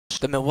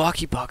The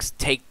Milwaukee Bucks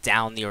take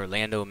down the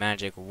Orlando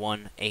Magic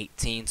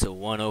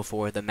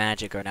 118-104. The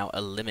Magic are now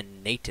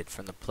eliminated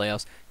from the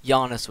playoffs.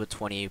 Giannis with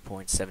 28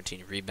 points,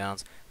 17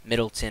 rebounds.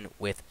 Middleton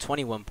with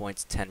 21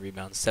 points, 10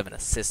 rebounds, 7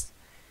 assists.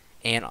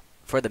 And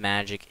for the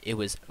Magic, it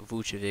was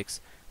Vucevic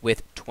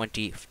with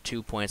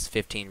 22 points,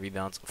 15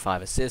 rebounds,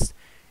 5 assists.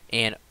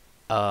 And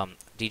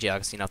DJ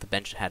Augustin off the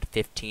bench had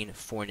 15.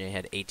 Fournier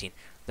had 18.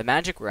 The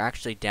Magic were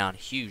actually down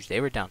huge.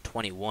 They were down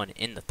 21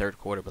 in the third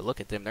quarter, but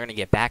look at them. They're going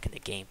to get back in the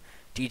game.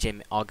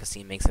 DJ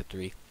Augustin makes a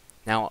 3.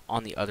 Now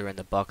on the other end,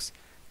 the Bucks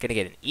going to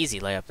get an easy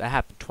layup. That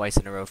happened twice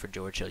in a row for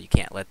George Hill. You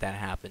can't let that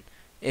happen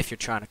if you're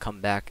trying to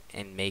come back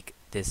and make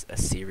this a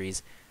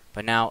series.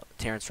 But now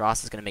Terrence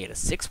Ross is going to make it a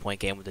 6-point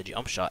game with a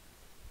jump shot.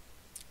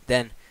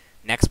 Then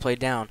next play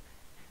down,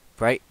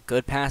 right,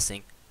 good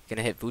passing. Going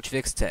to hit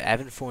Vucevic to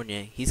Evan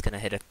Fournier. He's going to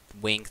hit a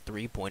wing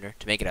 3-pointer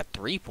to make it a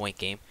 3-point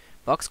game.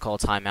 Bucks call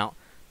timeout,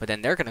 but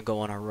then they're going to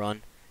go on a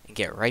run and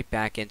get right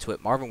back into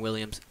it. Marvin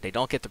Williams, they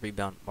don't get the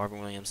rebound.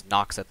 Marvin Williams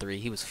knocks a 3.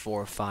 He was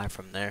 4 or 5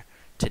 from there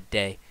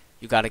today.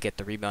 You got to get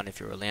the rebound if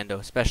you're Orlando,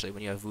 especially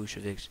when you have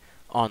Vucevic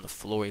on the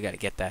floor. You got to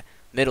get that.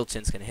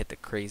 Middleton's going to hit the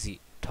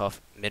crazy,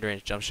 tough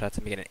mid-range jump shot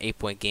to make it an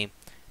 8-point game.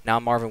 Now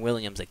Marvin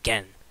Williams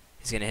again.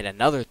 He's going to hit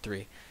another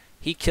 3.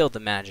 He killed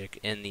the Magic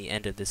in the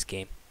end of this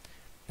game.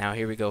 Now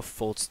here we go.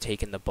 Fultz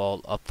taking the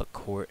ball up the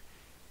court.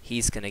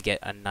 He's going to get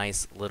a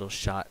nice little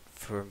shot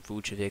from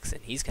Vucevic,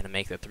 and he's going to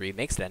make the 3.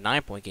 Makes it a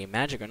 9-point game.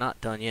 Magic are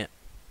not done yet.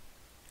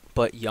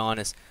 But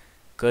Giannis,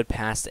 good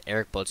pass to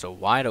Eric Bledsoe.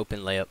 Wide open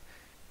layup.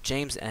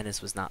 James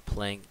Ennis was not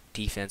playing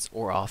defense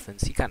or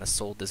offense. He kind of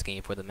sold this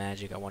game for the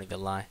Magic, I won't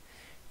even lie.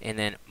 And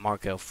then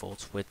Markelle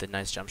Fultz with the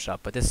nice jump shot.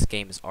 But this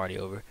game is already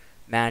over.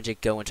 Magic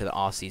go into the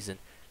offseason.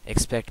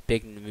 Expect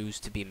big moves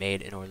to be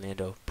made in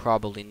Orlando.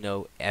 Probably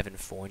no Evan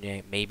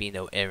Fournier. Maybe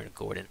no Aaron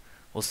Gordon.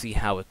 We'll see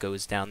how it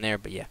goes down there.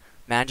 But yeah,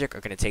 Magic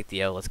are going to take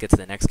the L. Let's get to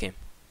the next game.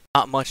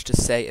 Not much to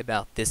say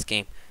about this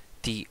game.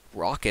 The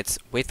Rockets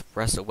with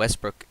Russell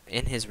Westbrook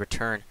in his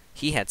return,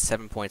 he had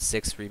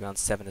 7.6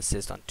 rebounds, 7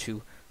 assists on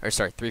 3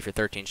 for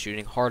 13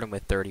 shooting. Harden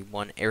with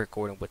 31, Eric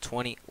Gordon with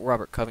 20,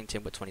 Robert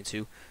Covington with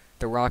 22.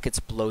 The Rockets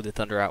blow the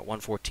Thunder out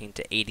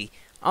 114-80.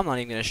 I'm not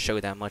even going to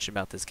show that much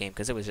about this game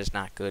because it was just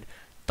not good.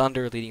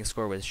 Thunder leading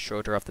scorer was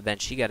Schroeder off the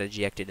bench. He got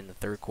ejected in the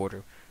third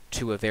quarter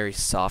to a very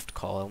soft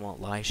call. I won't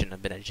lie, he shouldn't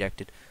have been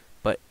ejected,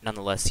 but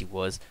nonetheless he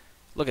was.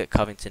 Look at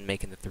Covington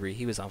making the 3.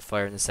 He was on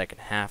fire in the second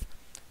half.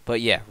 But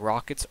yeah,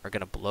 Rockets are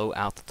going to blow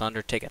out the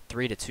Thunder, take a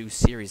 3-2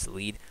 series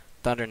lead.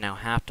 Thunder now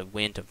have to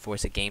win to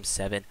force a Game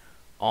 7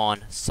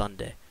 on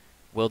Sunday.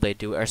 Will they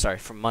do it? Or sorry,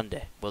 for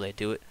Monday. Will they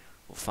do it?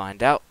 We'll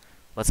find out.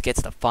 Let's get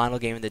to the final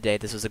game of the day.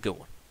 This was a good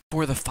one.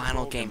 For the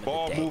final game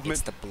of the day,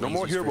 it's the Blazers. No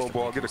more hero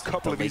ball. Get a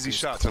couple of easy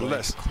shots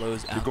unless you're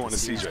going to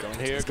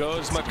CJ. Here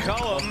goes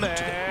McCollum,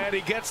 and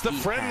he gets the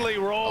friendly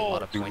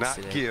roll. Do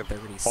not give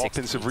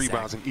offensive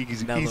rebounds and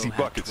easy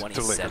buckets to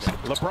Lakers.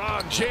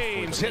 LeBron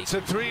James hits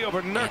a 3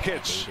 over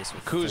Nurkic.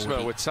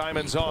 Kuzma with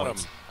Simons on him.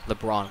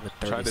 LeBron with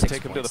 36 trying to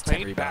take him to the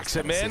paint, backs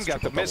him in,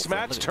 got the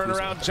mismatch,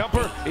 turnaround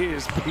jumper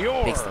is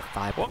pure. Makes the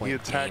 5-point He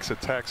attacks. And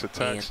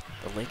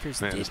the Lakers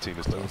Man, this team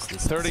is tough.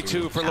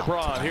 32 for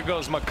LeBron. Here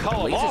goes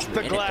McCollum off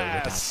the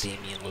glass.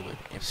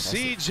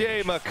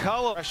 CJ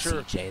McCollum.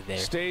 Pressure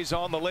stays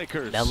on the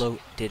Lakers. Melo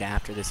did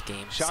after this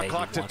game. Shot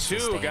clock to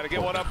 2. Got to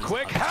get one up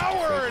quick.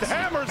 Howard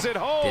hammers it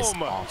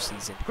home.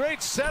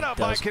 Great setup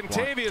by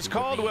Kentavious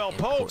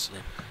Caldwell-Pope.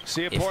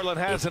 See if Portland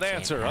has an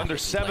answer. Under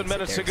 7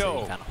 minutes to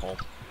go.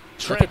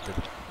 Trent,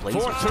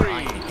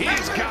 4-3.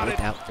 He's got it.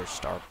 Their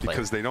star player.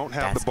 Because they don't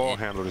have the ball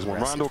handlers. When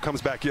Rondo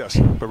comes back, yes.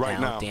 But right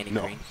now, Danny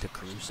no. Green to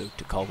Caruso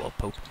to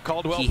Caldwell-Pope.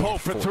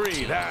 Caldwell-Pope for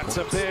 3. That's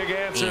a big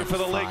answer for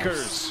the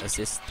Lakers.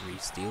 Assists, 3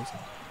 steals.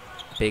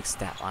 Big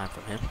stat line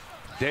from him.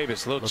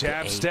 Davis, little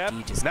jab step.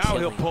 Now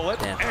he'll pull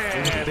it,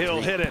 and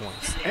he'll hit it.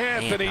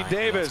 Anthony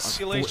Davis.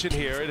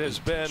 Here, it has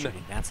been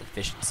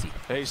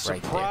a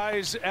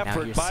surprise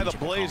effort by the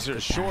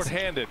Blazers,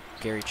 shorthanded.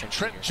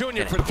 Trent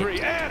Jr. for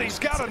 3, and he's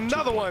got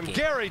another one.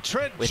 Gary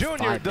Trent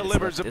Jr.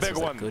 delivers a big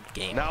one.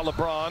 Now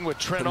LeBron with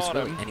Trent on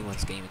him.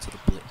 Anyone's game until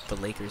the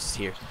Lakers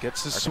here.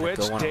 Gets the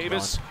switch.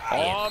 Davis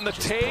on the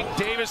take.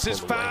 Davis is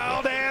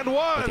fouled and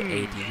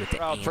one.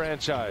 Proud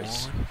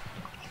franchise.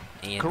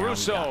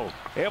 Caruso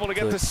able to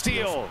get the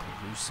steal.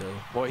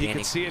 Boy, he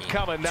can see it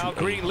coming. Now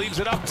Green leaves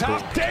it up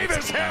top.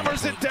 Davis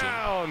hammers it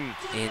down.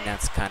 And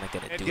that's kind of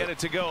going to do it. Get it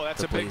to go.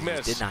 That's a big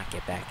miss. Did not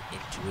get back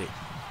into it.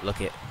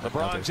 Look at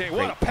LeBron James.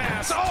 What a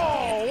pass.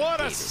 Oh, what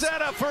a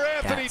setup for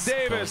Anthony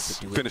Davis.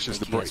 Finishes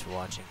the break. Thank you guys for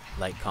watching.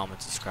 Like,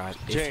 comment, subscribe.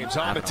 James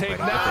on the take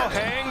now.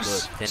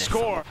 Hangs.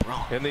 Score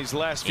in these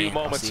last few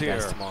moments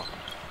here.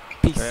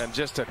 Peace. And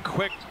just a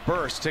quick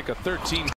burst. Take a 13.